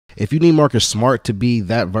If you need Marcus Smart to be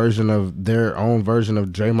that version of their own version of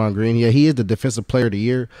Draymond Green, yeah, he is the defensive player of the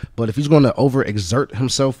year. But if he's going to overexert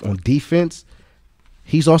himself on defense,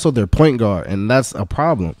 he's also their point guard, and that's a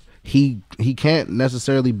problem. He can't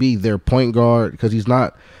necessarily be their point guard because he's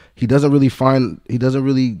not. He doesn't really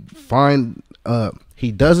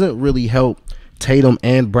help Tatum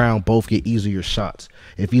and Brown both get easier shots.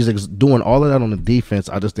 If he's doing all of that on the defense,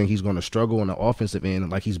 I just think he's going to struggle on the offensive end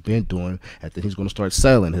like he's been doing. And then he's going to start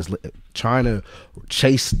selling, trying to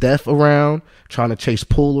chase Steph around, trying to chase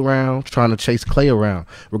Poole around, trying to chase Klay around.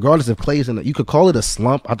 Regardless if Klay's you could call it a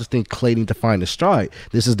slump. I just think Klay needs to find his stride.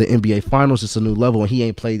 This is the NBA Finals. It's a new level, and he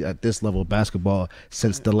ain't played at this level of basketball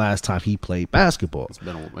since the last time he played basketball. It's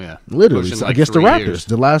been literally against the Raptors. Years.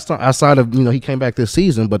 The last time outside of he came back this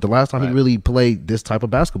season, but the last time he really played this type of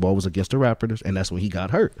basketball was against the Raptors, and that's when he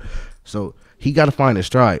got hurt. So he got to find his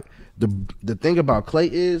stride. The thing about Klay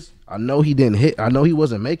is, I know he didn't hit. I know he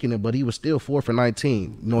wasn't making it, but he was still 4 for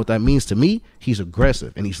 19. You know what that means to me? He's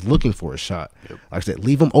aggressive and he's looking for a shot. Yep. Like I said,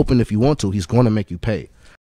 leave him open if you want to. He's going to make you pay.